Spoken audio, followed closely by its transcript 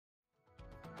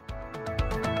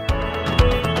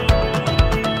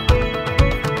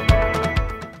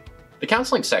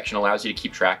counseling section allows you to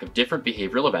keep track of different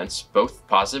behavioral events, both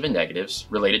positive and negatives,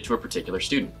 related to a particular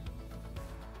student.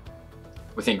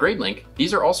 Within Gradelink,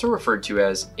 these are also referred to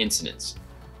as incidents.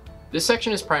 This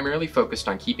section is primarily focused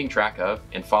on keeping track of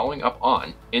and following up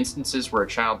on instances where a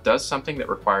child does something that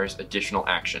requires additional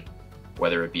action,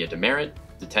 whether it be a demerit,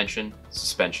 detention,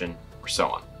 suspension, or so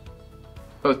on.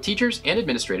 Both teachers and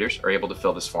administrators are able to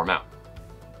fill this form out.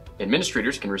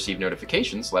 Administrators can receive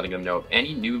notifications letting them know of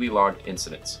any newly logged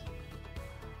incidents.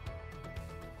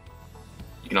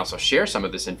 You can also share some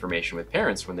of this information with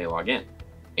parents when they log in,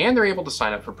 and they're able to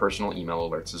sign up for personal email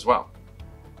alerts as well.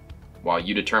 While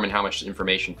you determine how much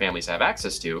information families have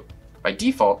access to, by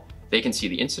default, they can see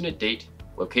the incident date,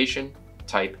 location,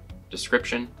 type,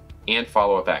 description, and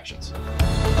follow-up actions.